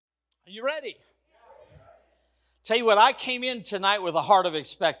You ready? Tell you what, I came in tonight with a heart of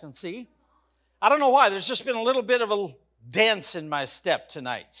expectancy. I don't know why. There's just been a little bit of a dance in my step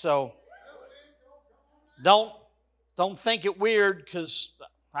tonight. So don't think it weird because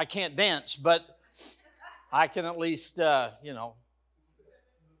I can't dance, but I can at least,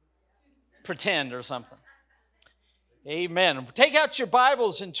 pretend or something. Amen. Take out your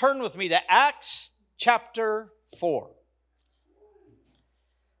Bibles and turn with me to Acts chapter 4.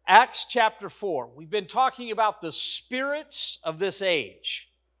 Acts chapter 4. We've been talking about the spirits of this age.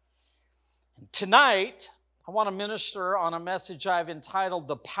 And tonight, I want to minister on a message I've entitled,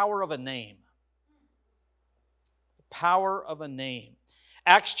 The Power of a Name. The Power of a Name.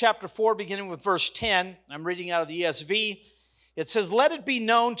 Acts chapter 4, beginning with verse 10. I'm reading out of the ESV. It says, "Let it be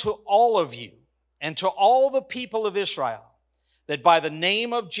known to all of you and to all the people of Israel that by the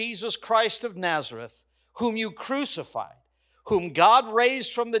name of Jesus Christ of Nazareth, whom you crucified, whom God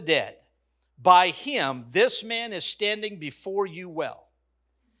raised from the dead, by him this man is standing before you well.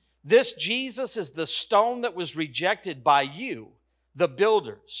 This Jesus is the stone that was rejected by you, the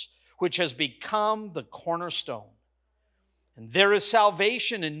builders, which has become the cornerstone. And there is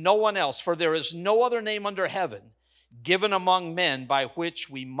salvation in no one else, for there is no other name under heaven given among men by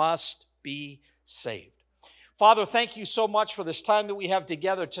which we must be saved." Father, thank you so much for this time that we have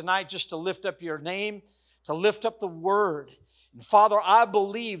together tonight just to lift up your name, to lift up the word. And Father, I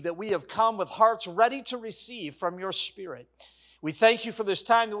believe that we have come with hearts ready to receive from your Spirit. We thank you for this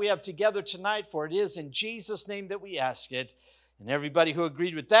time that we have together tonight, for it is in Jesus' name that we ask it. And everybody who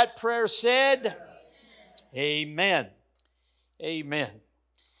agreed with that prayer said, Amen. Amen.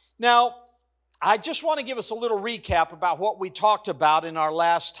 Now, I just want to give us a little recap about what we talked about in our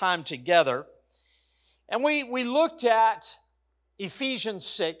last time together. And we looked at Ephesians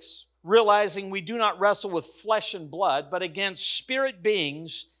 6, realizing we do not wrestle with flesh and blood, but against spirit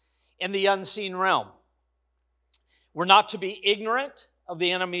beings in the unseen realm. We're not to be ignorant of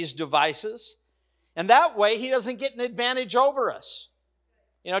the enemy's devices, and that way he doesn't get an advantage over us.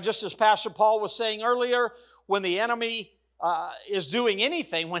 You know, just as Pastor Paul was saying earlier, when the enemy is doing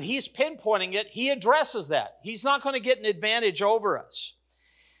anything, when he's pinpointing it, he addresses that. He's not going to get an advantage over us.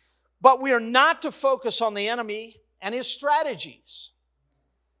 But we are not to focus on the enemy and his strategies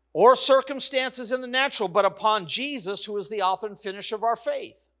or circumstances in the natural, but upon Jesus, who is the author and finisher of our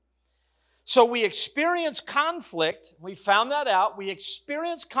faith. So we experience conflict. We found that out. We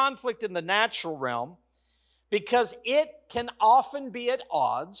experience conflict in the natural realm because it can often be at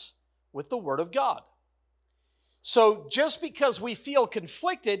odds with the Word of God. So just because we feel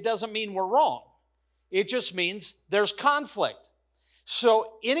conflicted doesn't mean we're wrong. It just means there's conflict.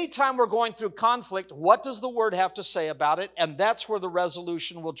 So anytime we're going through conflict, what does the Word have to say about it? And that's where the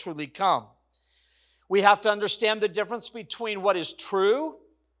resolution will truly come. We have to understand the difference between what is true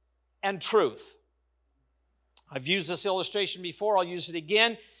and truth. I've used this illustration before. I'll use it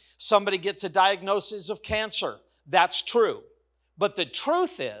again. Somebody gets a diagnosis of cancer. That's true. But the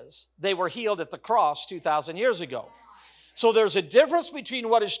truth is they were healed at the cross 2,000 years ago. So there's a difference between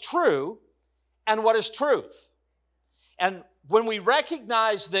what is true and what is truth. And when we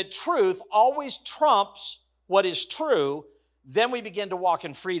recognize that truth always trumps what is true, then we begin to walk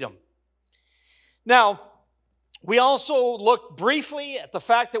in freedom. Now, we also looked briefly at the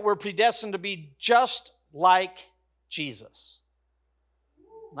fact that we're predestined to be just like Jesus.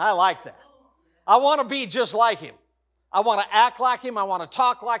 And I like that. I want to be just like him. I want to act like him. I want to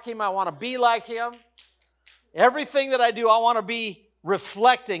talk like him. I want to be like him. Everything that I do, I want to be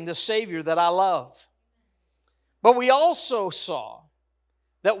reflecting the Savior that I love. But we also saw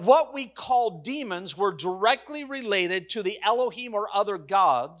that what we call demons were directly related to the Elohim or other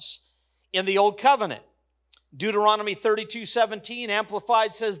gods in the Old Covenant. Deuteronomy 32:17,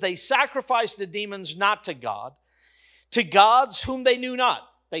 Amplified, says, "They sacrificed the demons not to God, to gods whom they knew not."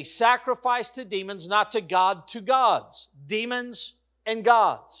 They sacrificed to demons, not to God, to gods. Demons and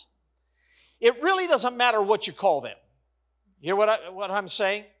gods. It really doesn't matter what you call them. You hear what I'm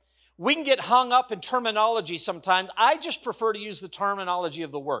saying? We can get hung up in terminology sometimes. I just prefer to use the terminology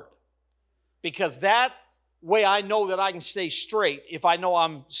of the Word, because that way I know that I can stay straight if I know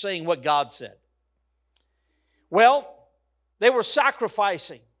I'm saying what God said. Well, they were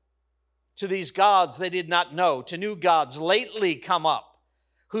sacrificing to these gods they did not know, to new gods lately come up,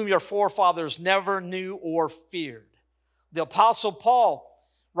 whom your forefathers never knew or feared. The Apostle Paul,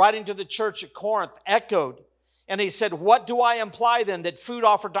 writing to the church at Corinth, echoed, and he said, "What do I imply then? That food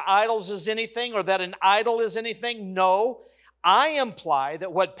offered to idols is anything, or that an idol is anything? No, I imply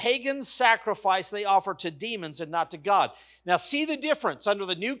that what pagans sacrifice, they offer to demons and not to God." Now see the difference under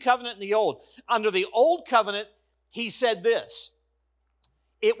the new covenant and the old. Under the old covenant, he said this: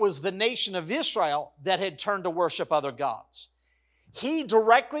 it was the nation of Israel that had turned to worship other gods. He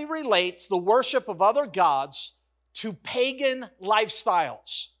directly relates the worship of other gods to pagan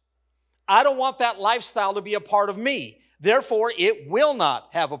lifestyles. I don't want that lifestyle to be a part of me. Therefore, it will not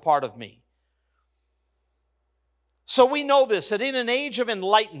have a part of me. So we know this, that in an age of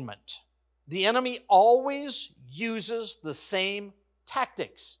enlightenment, the enemy always uses the same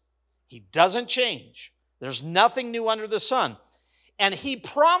tactics. He doesn't change. There's nothing new under the sun. And he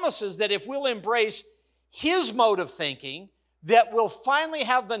promises that if we'll embrace his mode of thinking, that we'll finally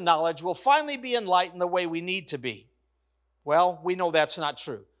have the knowledge, we'll finally be enlightened the way we need to be. Well, we know that's not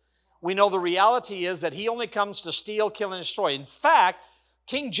true. We know the reality is that he only comes to steal, kill, and destroy. In fact,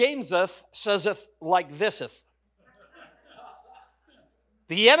 King James says it like thiseth.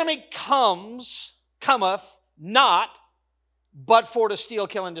 The enemy cometh not, but for to steal,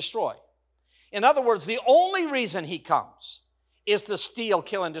 kill, and destroy. In other words, the only reason he comes is to steal,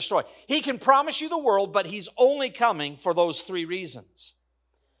 kill, and destroy. He can promise you the world, but he's only coming for those three reasons.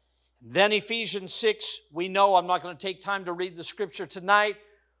 Then Ephesians 6, we know, I'm not going to take time to read the scripture tonight,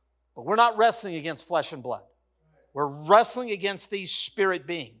 but we're not wrestling against flesh and blood. We're wrestling against these spirit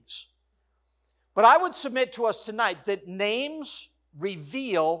beings. But I would submit to us tonight that names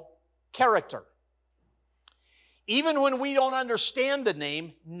reveal character. Even when we don't understand the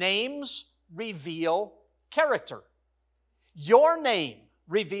name, names reveal character. Your name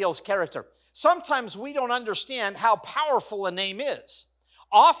reveals character. Sometimes we don't understand how powerful a name is.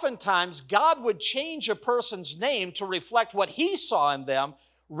 Oftentimes, God would change a person's name to reflect what he saw in them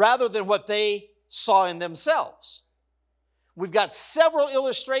rather than what they saw in themselves. We've got several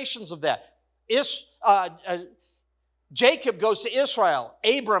illustrations of that. Jacob goes to Israel.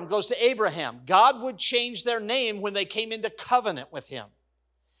 Abram goes to Abraham. God would change their name when they came into covenant with him.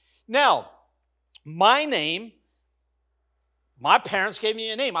 Now, my name, my parents gave me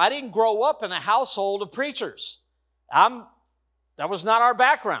a name. I didn't grow up in a household of preachers. That was not our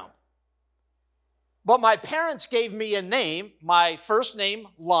background. But my parents gave me a name. My first name,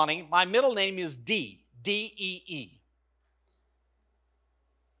 Lonny. My middle name is D, D-E-E.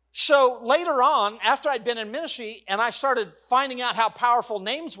 So later on, after I'd been in ministry and I started finding out how powerful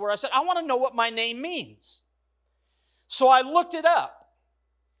names were, I said, I want to know what my name means. So I looked it up.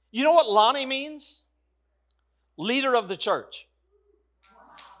 You know what Lonny means? Leader of the church.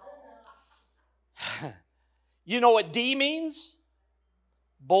 You know what D means?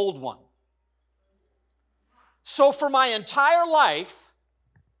 Bold one. So for my entire life,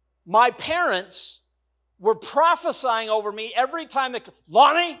 my parents were prophesying over me every time they,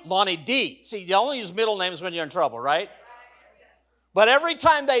 Lonny D. See, you only use middle names when you're in trouble, right? But every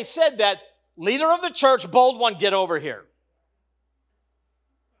time they said that, leader of the church, bold one, get over here.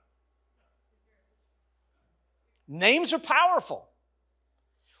 Names are powerful.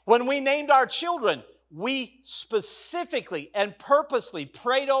 When we named our children, we specifically and purposely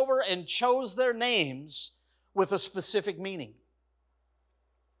prayed over and chose their names with a specific meaning.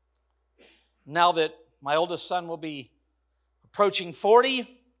 Now that my oldest son will be approaching 40,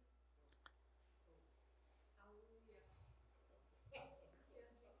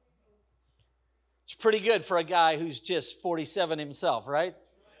 it's pretty good for a guy who's just 47 himself, right?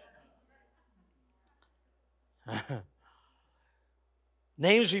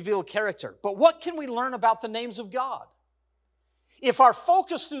 Names reveal character. But what can we learn about the names of God? If our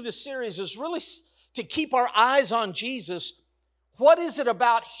focus through this series is really to keep our eyes on Jesus, what is it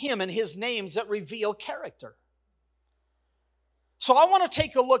about him and his names that reveal character? So I want to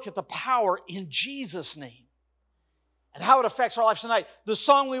take a look at the power in Jesus' name and how it affects our lives tonight. The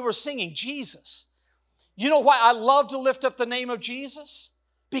song we were singing, Jesus. You know why I love to lift up the name of Jesus?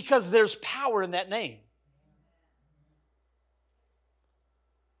 Because there's power in that name.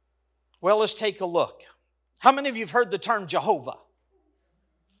 Well, let's take a look. How many of you have heard the term Jehovah?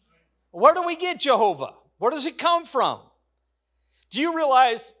 Where do we get Jehovah? Where does it come from? Do you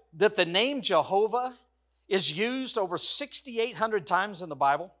realize that the name Jehovah is used over 6,800 times in the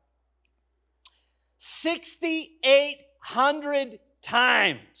Bible? 6,800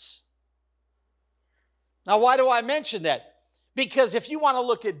 times. Now, why do I mention that? Because if you want to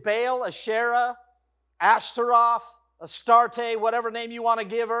look at Baal, Asherah, Ashtaroth, Astarte, whatever name you want to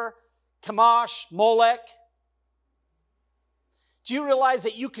give her, Chemosh, Molech, do you realize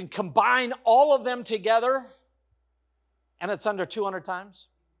that you can combine all of them together and it's under 200 times?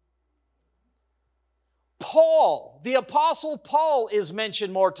 Paul, the Apostle Paul, is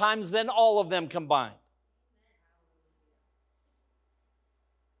mentioned more times than all of them combined.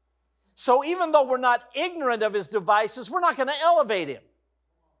 So even though we're not ignorant of his devices, we're not going to elevate him.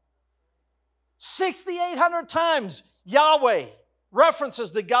 6,800 times, Yahweh,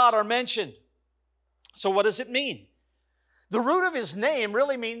 references to God are mentioned. So what does it mean? The root of his name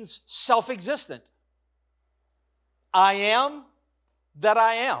really means self-existent. I am that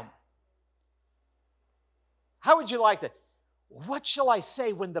I am. How would you like that? What shall I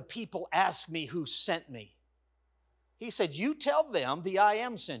say when the people ask me who sent me? He said, you tell them the I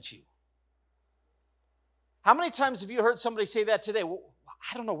am sent you. How many times have you heard somebody say that today? Well,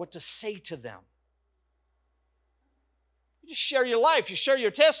 I don't know what to say to them. You just share your life, you share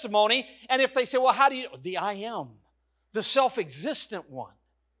your testimony, and if they say, well, how do you? The I am, the self-existent one.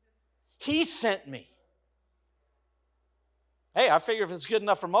 He sent me. Hey, I figure if it's good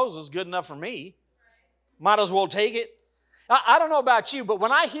enough for Moses, good enough for me. Might as well take it. I don't know about you, but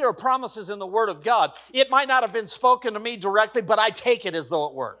when I hear promises in the Word of God, it might not have been spoken to me directly, but I take it as though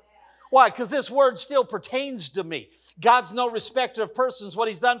it were. Why? Because this Word still pertains to me. God's no respecter of persons. What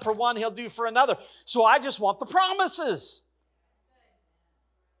He's done for one, He'll do for another. So I just want the promises.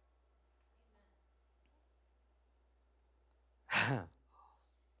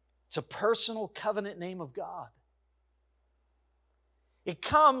 It's a personal covenant name of God. It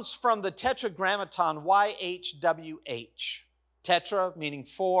comes from the tetragrammaton YHWH. Tetra meaning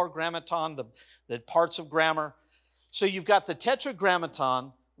four, grammaton, the parts of grammar. So you've got the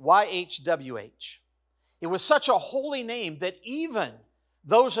tetragrammaton YHWH. It was such a holy name that even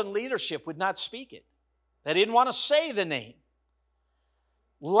those in leadership would not speak it. They didn't want to say the name.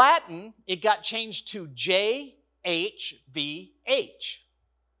 Latin, it got changed to JHVH.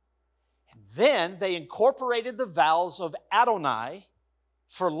 And then they incorporated the vowels of Adonai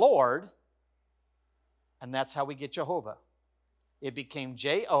for Lord, and that's how we get Jehovah. It became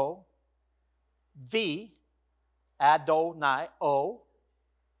J-O-V, Adonai, O-H.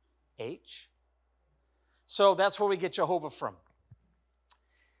 So that's where we get Jehovah from.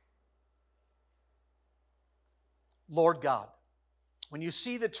 Lord God. When you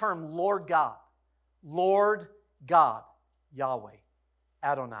see the term Lord God, Yahweh,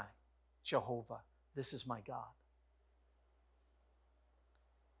 Adonai, Jehovah, this is my God.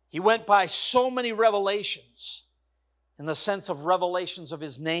 He went by so many revelations in the sense of revelations of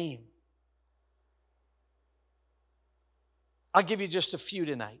His name. I'll give you just a few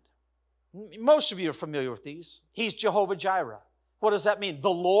tonight. Most of you are familiar with these. He's Jehovah Jireh. What does that mean? The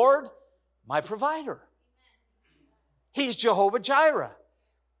Lord, my provider. He's Jehovah Jireh.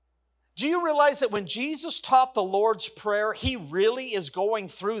 Do you realize that when Jesus taught the Lord's Prayer, He really is going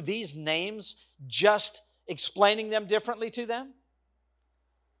through these names, just explaining them differently to them?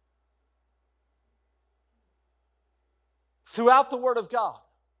 Throughout the Word of God,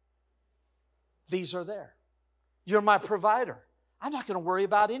 these are there. You're my provider. I'm not going to worry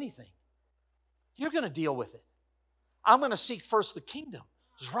about anything. You're going to deal with it. I'm going to seek first the kingdom,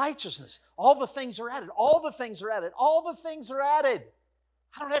 His righteousness. All the things are added. All the things are added. All the things are added.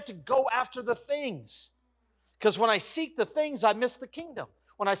 I don't have to go after the things. Because when I seek the things, I miss the kingdom.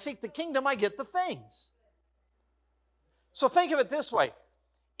 When I seek the kingdom, I get the things. So think of it this way.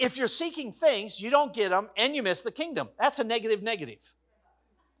 If you're seeking things, you don't get them, and you miss the kingdom. That's a negative.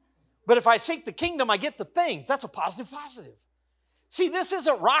 But if I seek the kingdom, I get the things. That's a positive. See, this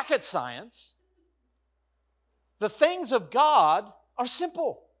isn't rocket science. The things of God are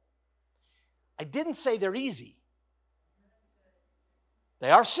simple. I didn't say they're easy. They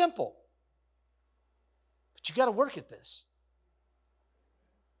are simple. But you got to work at this.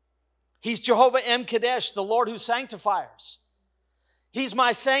 He's Jehovah M. Kadesh, the Lord who sanctifies. He's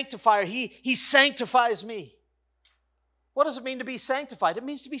my sanctifier. He sanctifies me. What does it mean to be sanctified? It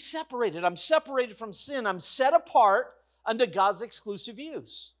means to be separated. I'm separated from sin. I'm set apart unto God's exclusive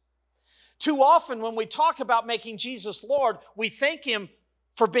use. Too often when we talk about making Jesus Lord, we thank Him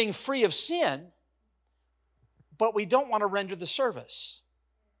for being free of sin, but we don't want to render the service.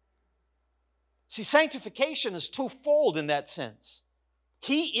 See, sanctification is twofold in that sense.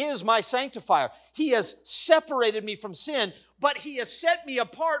 He is my sanctifier. He has separated me from sin, but He has set me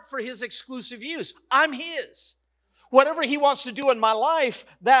apart for His exclusive use. I'm His. Whatever He wants to do in my life,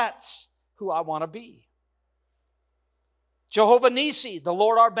 that's who I want to be. Jehovah Nissi, the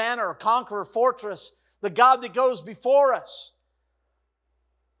Lord our banner, a conqueror, fortress, the God that goes before us.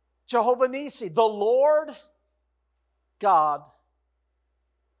 Jehovah Nissi, the Lord God,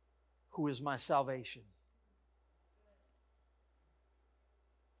 who is my salvation.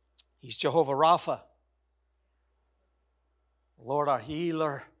 He's Jehovah Rapha, the Lord our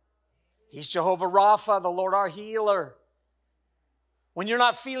healer. He's Jehovah Rapha, the Lord our healer. When you're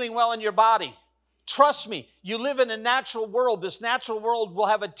not feeling well in your body, trust me, you live in a natural world. This natural world will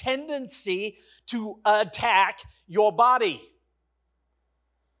have a tendency to attack your body.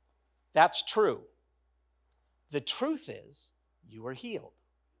 That's true. The truth is, you are healed.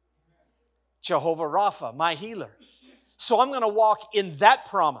 Jehovah Rapha, my healer. So I'm going to walk in that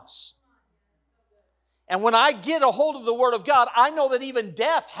promise. And when I get a hold of the Word of God, I know that even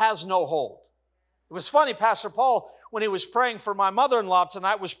death has no hold. It was funny, Pastor Paul, when he was praying for my mother-in-law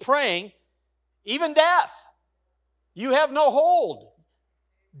tonight, was praying, even death, you have no hold.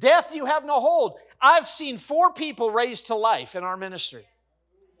 Death, you have no hold. I've seen 4 people raised to life in our ministry.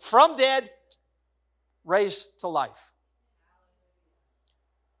 From dead, raised to life.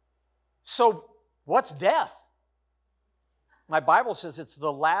 So, what's death? My Bible says it's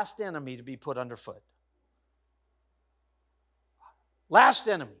the last enemy to be put underfoot. Last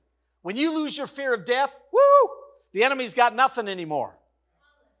enemy. When you lose your fear of death, woo, the enemy's got nothing anymore.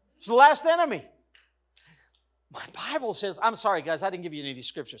 It's the last enemy. My Bible says, I'm sorry guys, I didn't give you any of these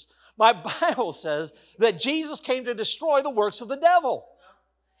scriptures. My Bible says that Jesus came to destroy the works of the devil.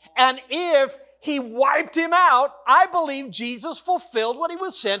 And if he wiped him out, I believe Jesus fulfilled what he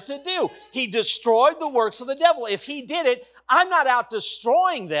was sent to do. He destroyed the works of the devil. If he did it, I'm not out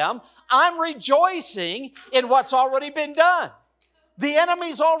destroying them. I'm rejoicing in what's already been done. The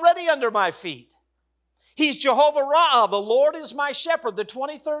enemy's already under my feet. He's Jehovah Ra'ah, the Lord is my shepherd, the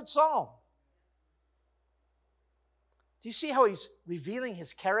 23rd Psalm. Do you see how he's revealing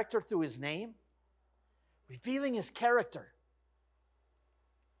his character through his name? Revealing his character.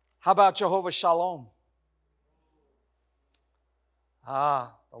 How about Jehovah Shalom? The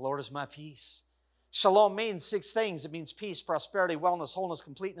Lord is my peace. Shalom means 6 things. It means peace, prosperity, wellness, wholeness,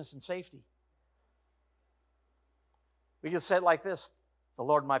 completeness, and safety. We can say it like this: the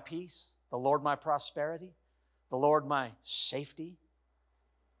Lord my peace, the Lord my prosperity, the Lord my safety,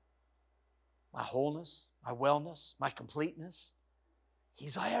 my wholeness, my wellness, my completeness.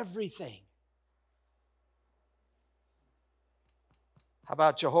 He's everything. How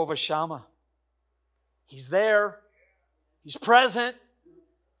about Jehovah Shammah? He's there. He's present.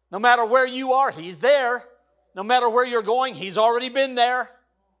 No matter where you are, He's there. No matter where you're going, He's already been there.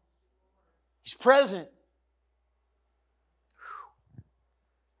 He's present.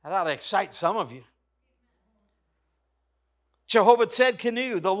 That ought to excite some of you. Jehovah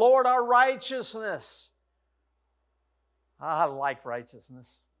Tzedkenu, the Lord our righteousness. I like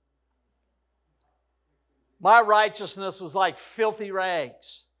righteousness. My righteousness was like filthy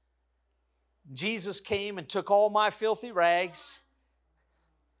rags. Jesus came and took all my filthy rags,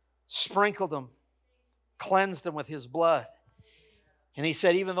 sprinkled them, cleansed them with His blood. And He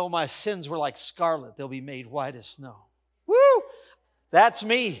said, even though my sins were like scarlet, they'll be made white as snow. Woo! That's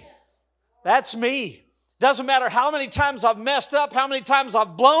me. That's me. Doesn't matter how many times I've messed up, how many times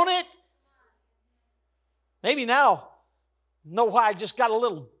I've blown it. Maybe now, know why I just got a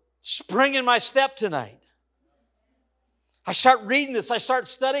little spring in my step tonight. I start reading this, I start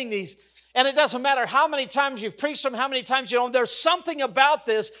studying these, and it doesn't matter how many times you've preached them, how many times you don't. There's something about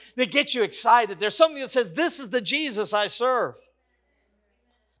this that gets you excited. There's something that says, this is the Jesus I serve.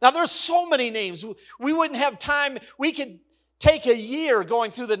 Now, there's so many names. We wouldn't have time. We could take a year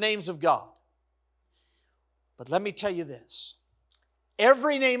going through the names of God. But let me tell you this.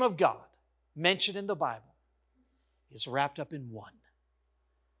 Every name of God mentioned in the Bible is wrapped up in one.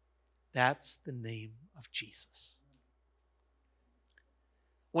 That's the name of Jesus.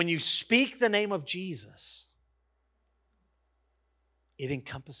 When you speak the name of Jesus, it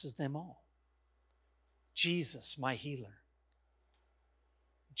encompasses them all. Jesus, my healer.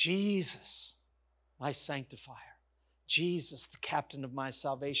 Jesus, my sanctifier. Jesus, the captain of my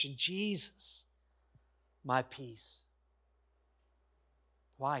salvation. Jesus, my peace.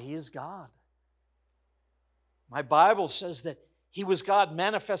 Why? He is God. My Bible says that He was God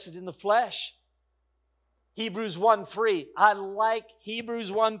manifested in the flesh. Hebrews 1:3. I like Hebrews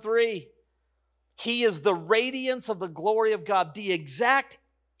 1:3. He is the radiance of the glory of God, the exact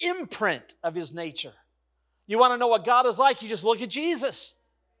imprint of His nature. You want to know what God is like? You just look at Jesus.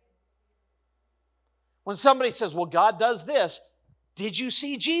 When somebody says, well, God does this, did you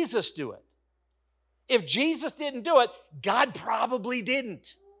see Jesus do it? If Jesus didn't do it, God probably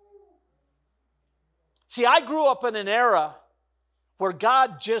didn't. See, I grew up in an era where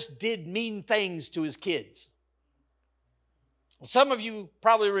God just did mean things to His kids. Some of you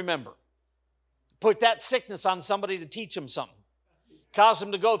probably remember. Put that sickness on somebody to teach them something. Cause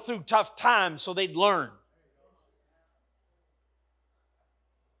them to go through tough times so they'd learn.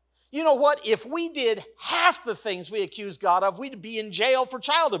 You know what? If we did half the things we accuse God of, we'd be in jail for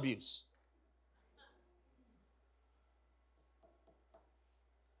child abuse.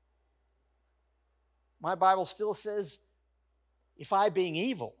 My Bible still says, if I, being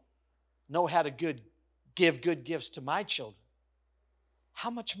evil, know how to give good gifts to my children, how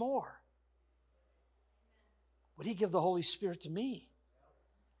much more would He give the Holy Spirit to me?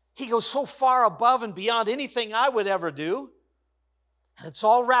 He goes so far above and beyond anything I would ever do. And it's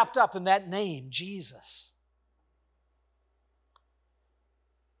all wrapped up in that name, Jesus.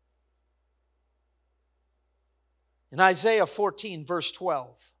 In Isaiah 14, verse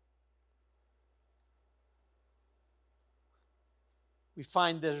 12, we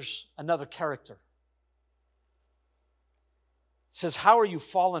find there's another character. It says, "How are you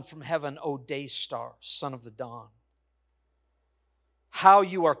fallen from heaven, O day star, son of the dawn? How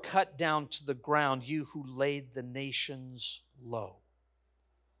you are cut down to the ground, you who laid the nations low."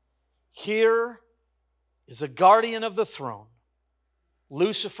 Here is a guardian of the throne,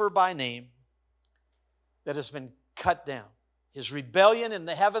 Lucifer by name, that has been cut down. His rebellion in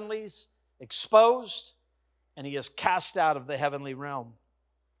the heavenlies exposed, and he is cast out of the heavenly realm.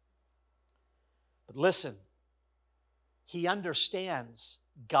 But listen, he understands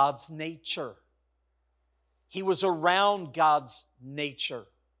God's nature. He was around God's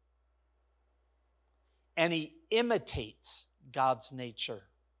nature. And he imitates God's nature.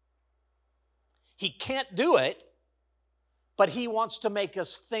 He can't do it, but he wants to make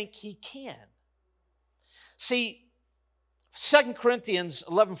us think he can. See, 2 Corinthians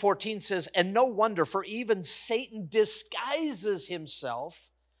 11:14 says, "And no wonder, for even Satan disguises himself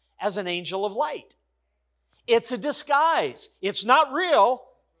as an angel of light." It's a disguise. It's not real.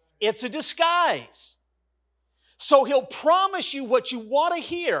 It's a disguise. So he'll promise you what you want to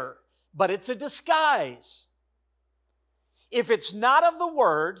hear, but it's a disguise. If it's not of the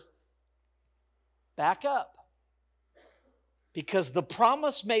Word, back up. Because the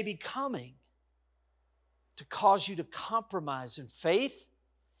promise may be coming to cause you to compromise in faith,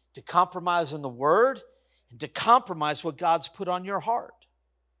 to compromise in the Word, and to compromise what God's put on your heart.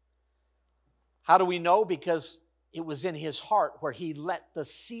 How do we know? Because it was in his heart where he let the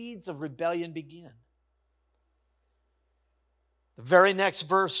seeds of rebellion begin. The very next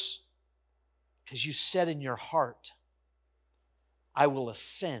verse, because you said in your heart, "I will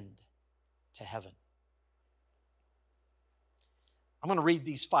ascend to heaven." I'm going to read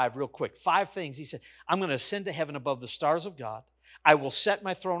these 5 real quick. 5 things. He said, "I'm going to ascend to heaven above the stars of God. I will set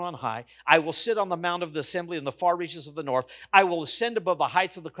my throne on high. I will sit on the mount of the assembly in the far reaches of the north. I will ascend above the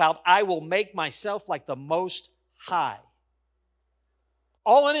heights of the cloud. I will make myself like the Most High."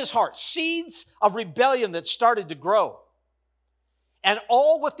 All in his heart. Seeds of rebellion that started to grow. And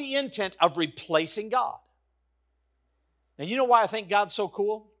all with the intent of replacing God. Now, you know why I think God's so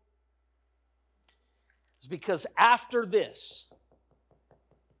cool? It's because after this,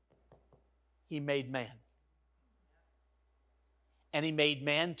 he made man. And he made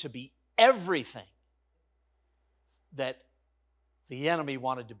man to be everything that the enemy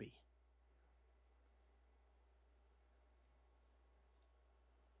wanted to be.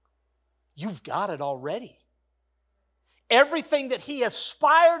 You've got it already. Everything that he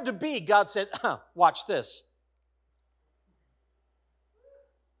aspired to be, God said, watch this.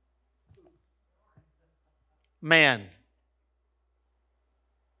 Man.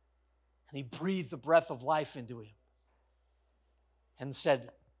 And he breathed the breath of life into him and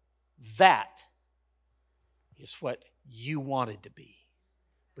said, that is what you wanted to be.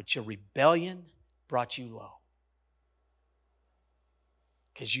 But your rebellion brought you low.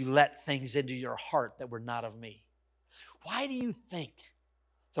 Because you let things into your heart that were not of me. Why do you think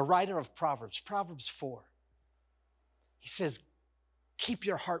the writer of Proverbs, Proverbs 4, he says, keep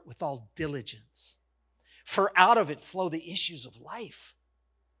your heart with all diligence, for out of it flow the issues of life.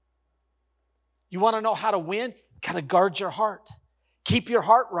 You want to know how to win? Got to guard your heart. Keep your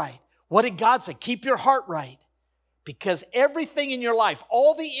heart right. What did God say? Keep your heart right. Because everything in your life,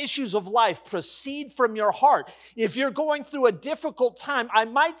 all the issues of life proceed from your heart. If you're going through a difficult time, I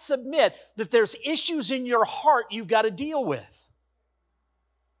might submit that there's issues in your heart you've got to deal with.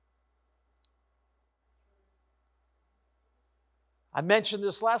 I mentioned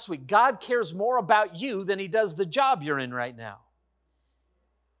this last week. God cares more about you than he does the job you're in right now.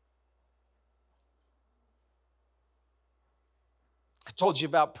 I told you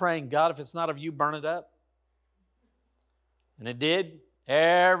about praying, God, if it's not of you, burn it up. And it did.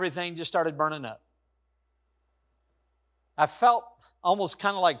 Everything just started burning up. I felt almost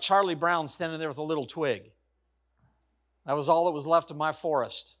kind of like Charlie Brown standing there with a little twig. That was all that was left of my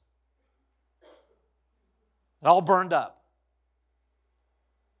forest. It all burned up.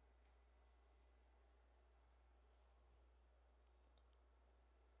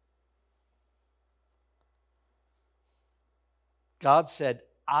 God said,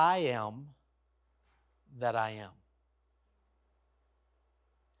 I am that I am.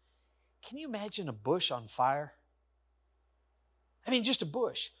 Can you imagine a bush on fire? I mean, just a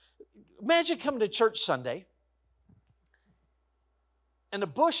bush. Imagine coming to church Sunday, and the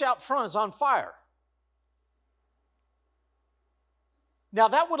bush out front is on fire. Now,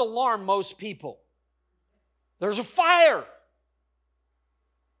 that would alarm most people. There's a fire.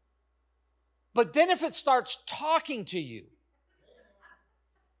 But then if it starts talking to you,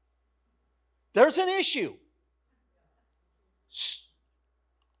 there's an issue.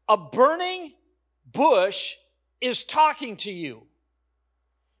 A burning bush is talking to you.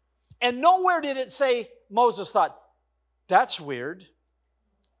 And nowhere did it say, Moses thought, that's weird.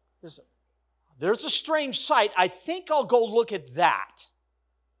 There's a strange sight. I think I'll go look at that.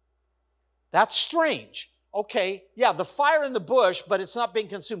 That's strange. Okay, yeah, the fire in the bush, but it's not being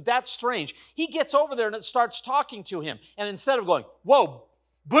consumed. That's strange. He gets over there and it starts talking to him. And instead of going, whoa,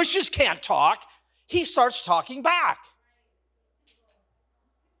 bushes can't talk, he starts talking back.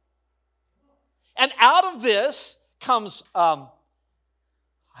 And out of this comes, I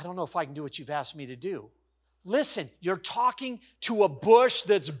don't know if I can do what you've asked me to do. Listen, you're talking to a bush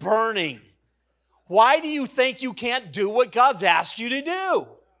that's burning. Why do you think you can't do what God's asked you to do?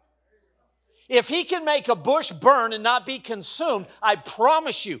 If he can make a bush burn and not be consumed, I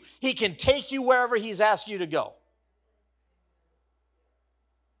promise you, he can take you wherever he's asked you to go.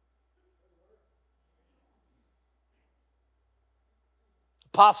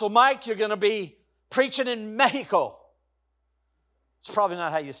 Apostle Mike, you're going to be preaching in Mexico. It's probably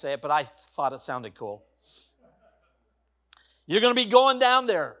not how you say it, but I thought it sounded cool. You're going to be going down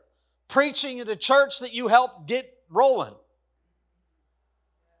there, preaching at a church that you helped get rolling.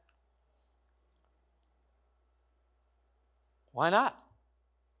 Why not?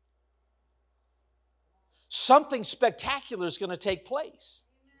 Something spectacular is going to take place.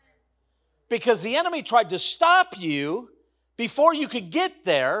 Because the enemy tried to stop you before you could get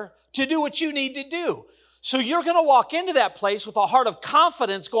there to do what you need to do. So you're going to walk into that place with a heart of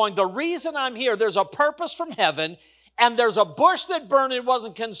confidence going, the reason I'm here, there's a purpose from heaven, and there's a bush that burned and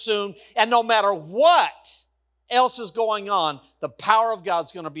wasn't consumed, and no matter what else is going on, the power of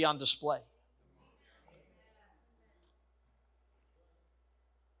God's going to be on display.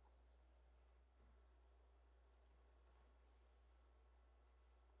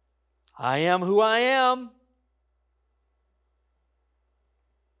 I am who I am.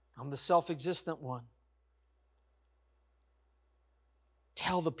 I'm the self-existent one.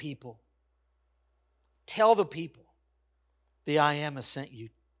 Tell the people. Tell the people the I am has sent you.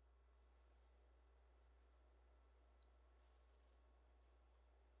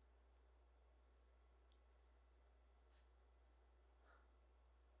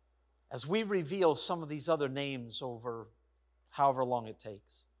 As we reveal some of these other names over however long it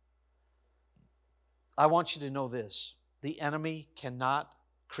takes, I want you to know this. The enemy cannot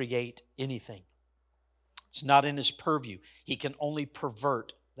create anything. It's not in his purview. He can only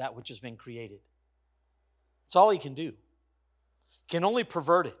pervert that which has been created. That's all he can do. He can only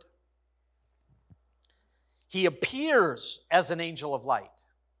pervert it. He appears as an angel of light,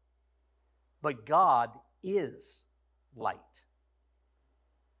 but God is light.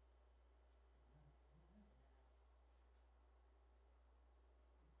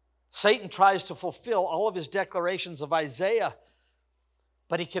 Satan tries to fulfill all of his declarations of Isaiah,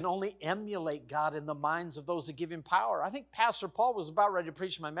 but he can only emulate God in the minds of those that give him power. I think Pastor Paul was about ready to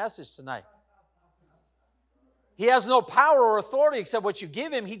preach my message tonight. He has no power or authority except what you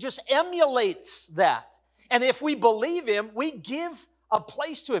give him. He just emulates that. And if we believe him, we give a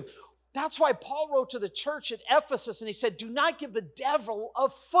place to him. That's why Paul wrote to the church at Ephesus and he said, do not give the devil a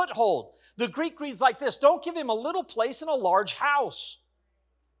foothold. The Greek reads like this, don't give him a little place in a large house.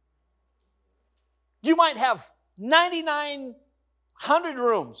 You might have 9,900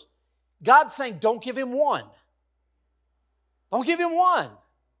 rooms. God's saying, don't give him one. Don't give him one.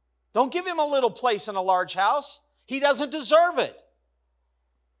 Don't give him a little place in a large house. He doesn't deserve it.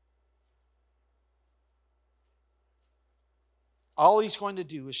 All he's going to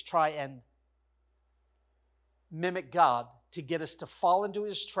do is try and mimic God to get us to fall into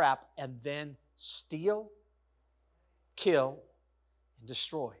his trap and then steal, kill, and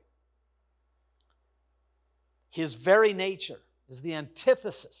destroy. His very nature is the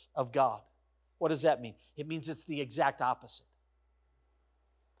antithesis of God. What does that mean? It means it's the exact opposite.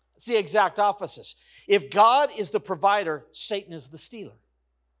 It's the exact opposite. If God is the provider, Satan is the stealer.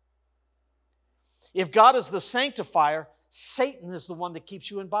 If God is the sanctifier, Satan is the one that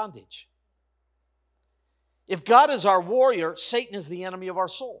keeps you in bondage. If God is our warrior, Satan is the enemy of our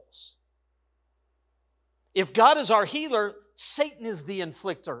souls. If God is our healer, Satan is the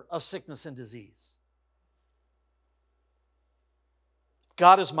inflictor of sickness and disease. If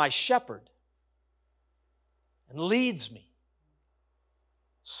God is my shepherd and leads me,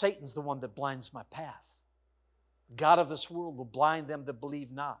 Satan's the one that blinds my path. God of this world will blind them that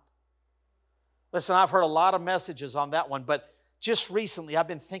believe not. Listen, I've heard a lot of messages on that one, but just recently I've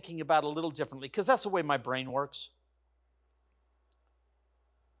been thinking about it a little differently because that's the way my brain works.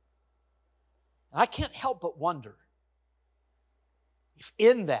 And I can't help but wonder if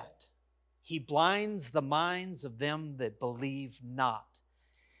in that he blinds the minds of them that believe not.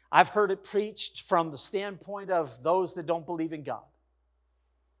 I've heard it preached from the standpoint of those that don't believe in God.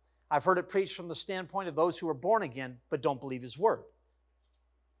 I've heard it preached from the standpoint of those who are born again but don't believe His Word.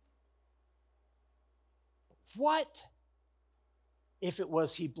 What if it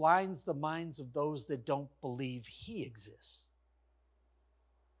was He blinds the minds of those that don't believe He exists?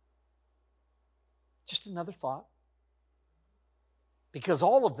 Just another thought. Because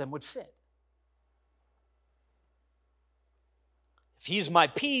all of them would fit. If He's my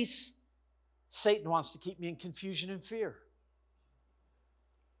peace, Satan wants to keep me in confusion and fear.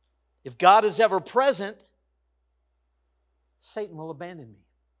 If God is ever present, Satan will abandon me.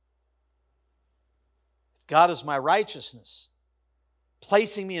 If God is my righteousness,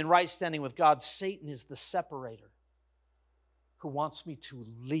 placing me in right standing with God, Satan is the separator who wants me to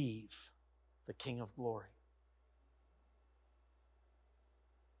leave the King of glory.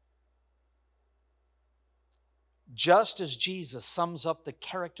 Just as Jesus sums up the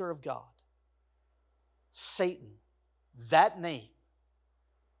character of God, Satan, that name,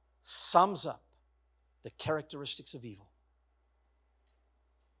 sums up the characteristics of evil.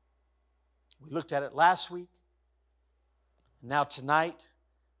 We looked at it last week. Now tonight,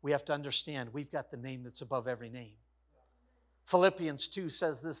 we have to understand we've got the name that's above every name. Philippians 2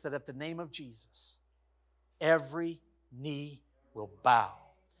 says this, that at the name of Jesus, every knee will bow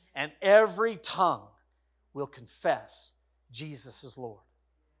and every tongue will confess Jesus is Lord.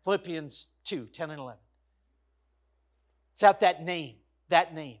 Philippians 2, 10 and 11. It's at that name.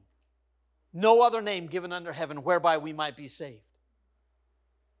 No other name given under heaven whereby we might be saved.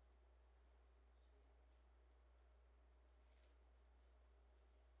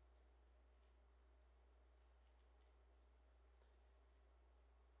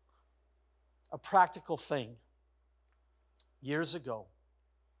 A practical thing. Years ago,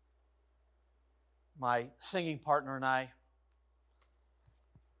 my singing partner and I,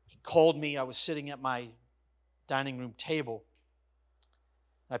 he called me. I was sitting at my dining room table.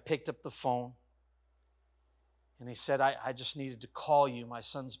 I picked up the phone, and he said, I just needed to call you. My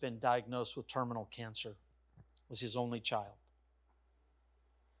son's been diagnosed with terminal cancer. It was his only child.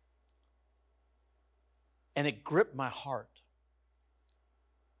 And it gripped my heart.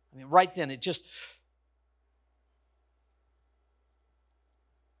 I mean, right then, it just...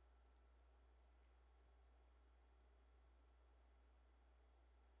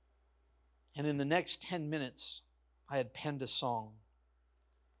 And in the next 10 minutes, I had penned a song.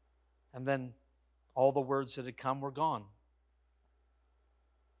 And then all the words that had come were gone.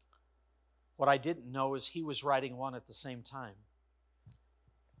 What I didn't know is he was writing one at the same time.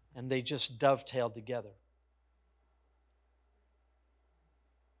 And they just dovetailed together.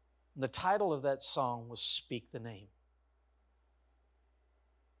 And the title of that song was Speak the Name.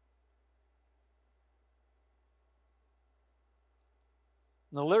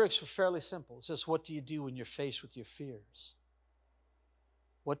 And the lyrics were fairly simple. It says, what do you do when you're faced with your fears?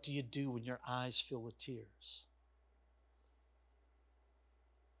 What do you do when your eyes fill with tears?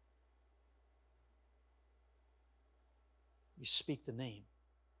 You speak the name.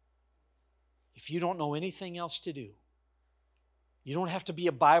 If you don't know anything else to do, you don't have to be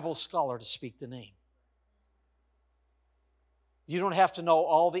a Bible scholar to speak the name. You don't have to know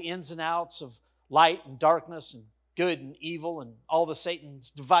all the ins and outs of light and darkness and good and evil and all the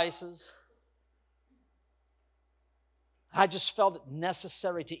Satan's devices. I just felt it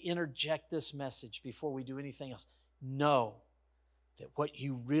necessary to interject this message before we do anything else. Know that what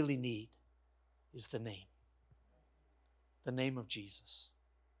you really need is the name of Jesus.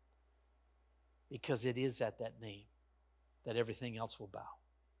 Because it is at that name that everything else will bow.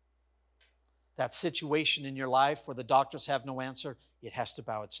 That situation in your life where the doctors have no answer, it has to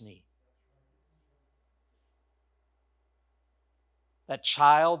bow its knee. That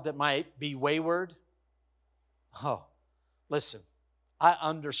child that might be wayward, listen, I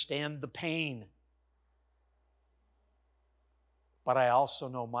understand the pain. But I also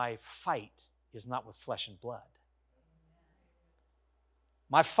know my fight is not with flesh and blood.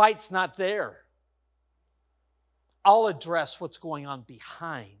 My fight's not there. I'll address what's going on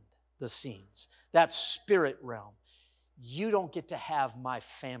behind the scenes, that spirit realm. You don't get to have my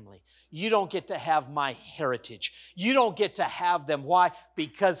family. You don't get to have my heritage. You don't get to have them. Why?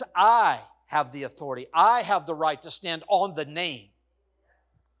 Because I have the authority. I have the right to stand on the name.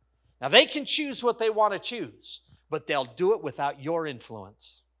 Now, they can choose what they want to choose, but they'll do it without your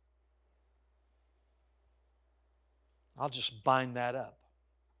influence. I'll just bind that up.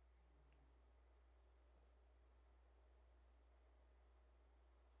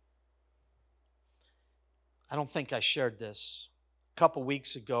 I don't think I shared this. A couple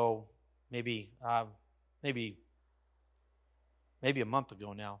weeks ago, maybe a month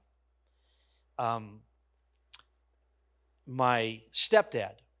ago now, my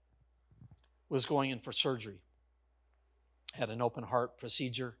stepdad was going in for surgery, had an open heart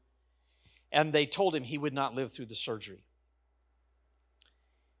procedure, and they told him he would not live through the surgery.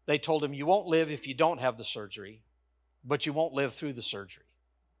 They told him, you won't live if you don't have the surgery, but you won't live through the surgery.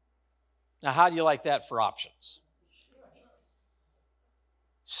 Now, how do you like that for options?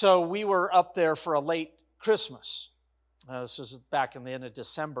 So we were up there for a late Christmas. This was back in the end of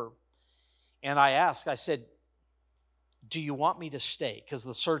December. And I said, do you want me to stay? Because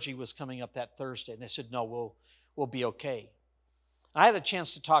the surgery was coming up that Thursday. And they said, no, we'll be okay. I had a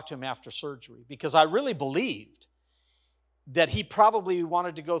chance to talk to him after surgery because I really believed that he probably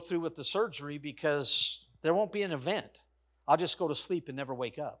wanted to go through with the surgery because there won't be an event. I'll just go to sleep and never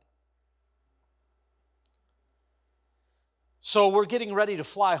wake up. So we're getting ready to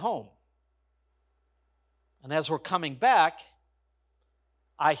fly home. And as we're coming back,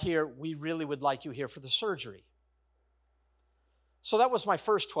 I hear, we really would like you here for the surgery. So that was my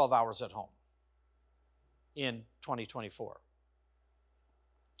first 12 hours at home in 2024.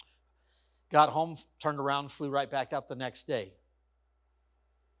 Got home, turned around, flew right back up the next day.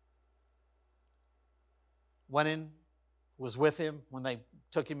 Went in, was with him when they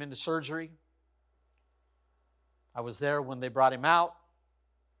took him into surgery. I was there when they brought him out,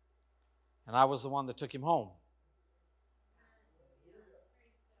 and I was the one that took him home.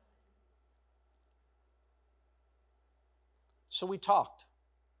 So we talked.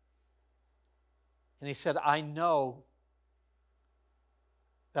 And he said, I know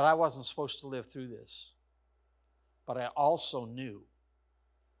that I wasn't supposed to live through this, but I also knew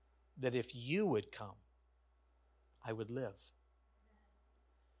that if you would come, I would live.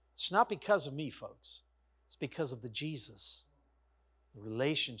 It's not because of me, folks. It's because of the Jesus, the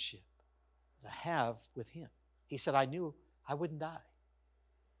relationship that I have with Him. He said, I knew I wouldn't die.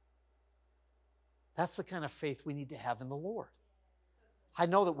 That's the kind of faith we need to have in the Lord. I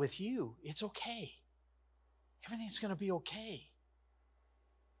know that with you, it's okay. Everything's going to be okay.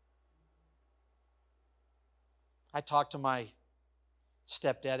 I talked to my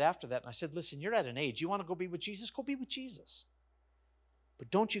stepdad after that, and I said, listen, you're at an age, you want to go be with Jesus? Go be with Jesus.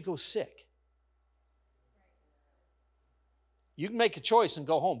 But don't you go sick. You can make a choice and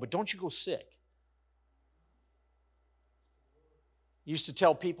go home, but don't you go sick. I used to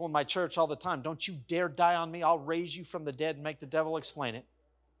tell people in my church all the time, don't you dare die on me. I'll raise you from the dead and make the devil explain it.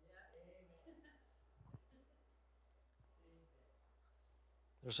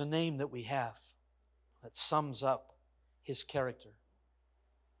 There's a name that we have that sums up His character.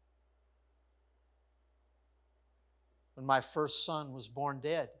 When my first son was born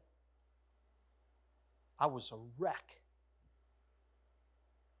dead, I was a wreck.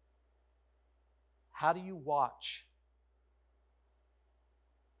 How do you watch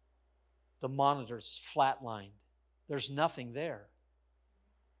the monitors flatlined? There's nothing there.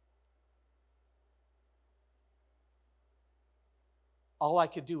 All I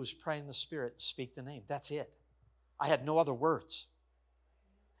could do was pray in the Spirit and speak the name. That's it. I had no other words.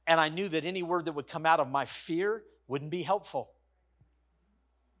 And I knew that any word that would come out of my fear wouldn't be helpful.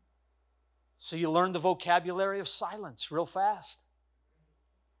 So you learn the vocabulary of silence real fast.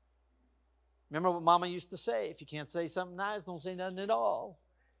 Remember what Mama used to say? If you can't say something nice, don't say nothing at all.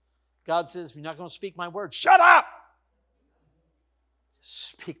 God says, if you're not going to speak my word, shut up!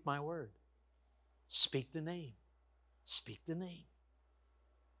 Speak my word. Speak the name. Speak the name.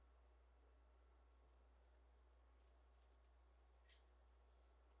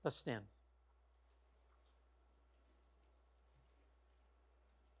 Let's stand.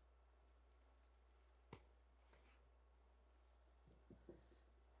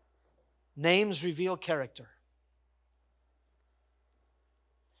 Names reveal character.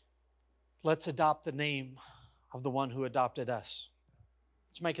 Let's adopt the name of the one who adopted us.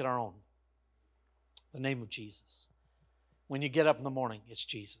 Let's make it our own. The name of Jesus. When you get up in the morning, it's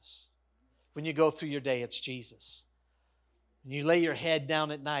Jesus. When you go through your day, it's Jesus. When you lay your head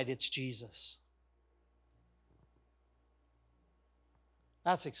down at night, it's Jesus.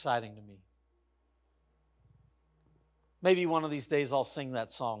 That's exciting to me. Maybe one of these days I'll sing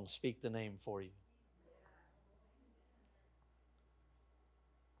that song, Speak the Name, for you.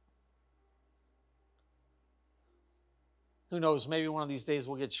 Who knows, maybe one of these days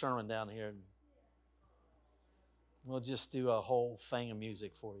we'll get Sherman down here. We'll just do a whole thing of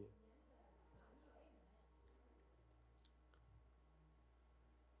music for you.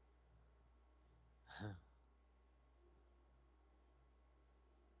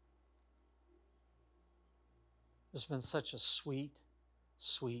 There's been such a sweet,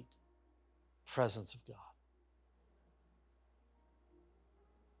 sweet presence of God.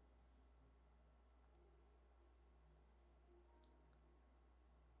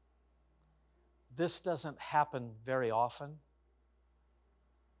 This doesn't happen very often,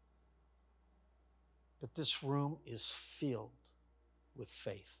 but this room is filled with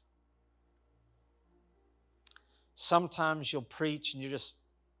faith. Sometimes you'll preach and you're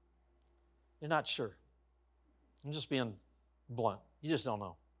not sure. I'm just being blunt. You just don't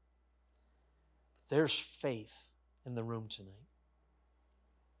know. But there's faith in the room tonight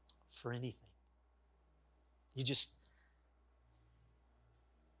for anything.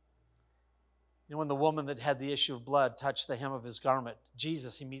 When the woman that had the issue of blood touched the hem of his garment,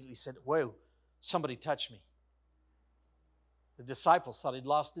 Jesus immediately said, "Whoa, somebody touched me." The disciples thought he'd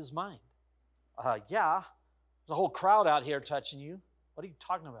lost his mind. Yeah, there's a whole crowd out here touching you. What are you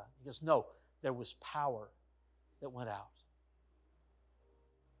talking about? He goes, no, there was power that went out.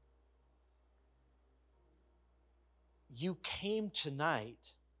 You came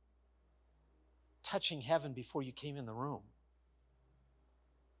tonight touching heaven before you came in the room.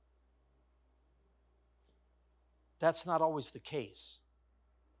 That's not always the case,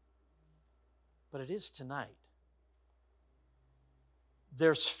 but it is tonight.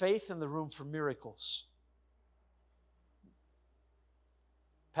 There's faith in the room for miracles.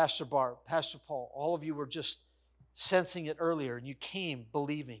 Pastor Barb, Pastor Paul, all of you were just sensing it earlier, and you came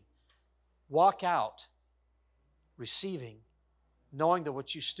believing. Walk out receiving, knowing that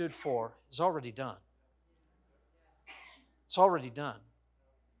what you stood for is already done. It's already done.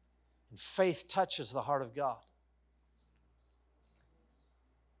 And faith touches the heart of God.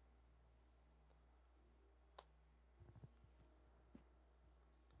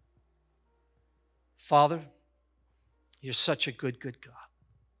 Father, you're such a good, good God.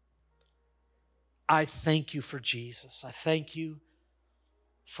 I thank you for Jesus. I thank you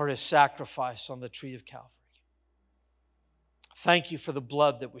for his sacrifice on the tree of Calvary. Thank you for the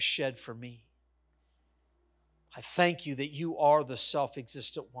blood that was shed for me. I thank you that you are the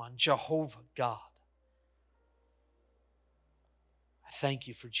self-existent one, Jehovah God. I thank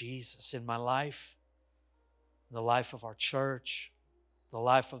you for Jesus in my life, in the life of our church, the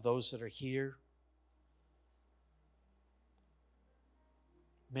life of those that are here.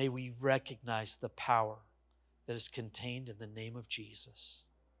 May we recognize the power that is contained in the name of Jesus.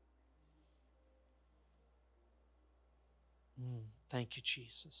 Thank you,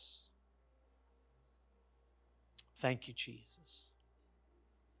 Jesus. Thank you, Jesus.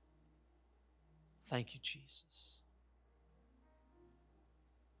 Thank you, Jesus.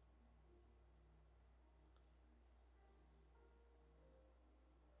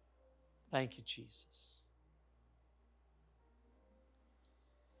 Thank you, Jesus.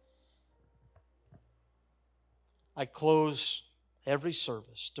 I close every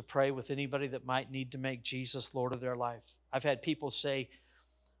service to pray with anybody that might need to make Jesus Lord of their life. I've had people say,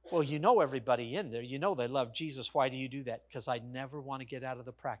 well, you know everybody in there. You know they love Jesus. Why do you do that? Because I never want to get out of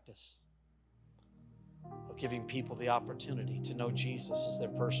the practice of giving people the opportunity to know Jesus as their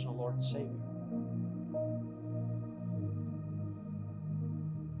personal Lord and Savior.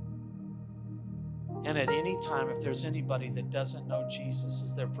 And at any time, if there's anybody that doesn't know Jesus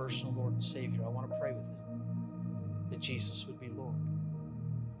as their personal Lord and Savior, I want to pray with them that Jesus would be Lord.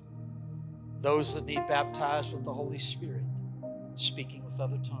 Those that need baptized with the Holy Spirit, speaking with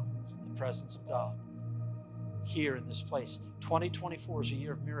other tongues, the presence of God here in this place. 2024 is a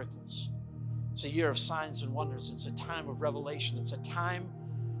year of miracles. It's a year of signs and wonders. It's a time of revelation. It's a time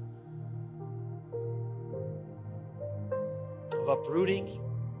of uprooting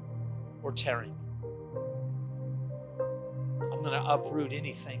or tearing. I'm going to uproot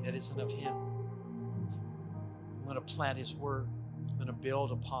anything that isn't of Him. I'm going to plant His Word. I'm going to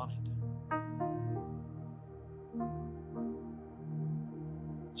build upon it.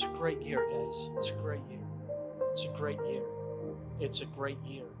 It's a great year, guys. It's a great year. It's a great year. It's a great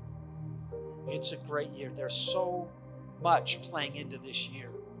year. It's a great year. There's so much playing into this year.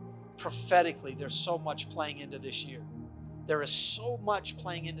 Prophetically, there's so much playing into this year. There is so much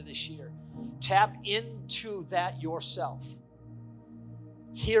playing into this year. Tap into that yourself.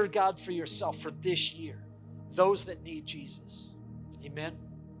 Hear God for yourself for this year. Those that need Jesus. Amen.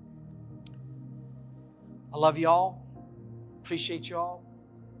 I love you all. Appreciate you all.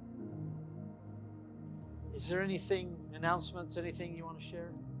 Is there anything, announcements, anything you want to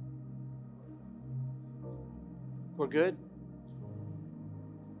share? We're good?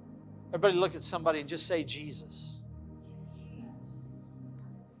 Everybody look at somebody and just say Jesus.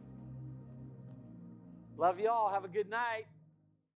 Love you all. Have a good night.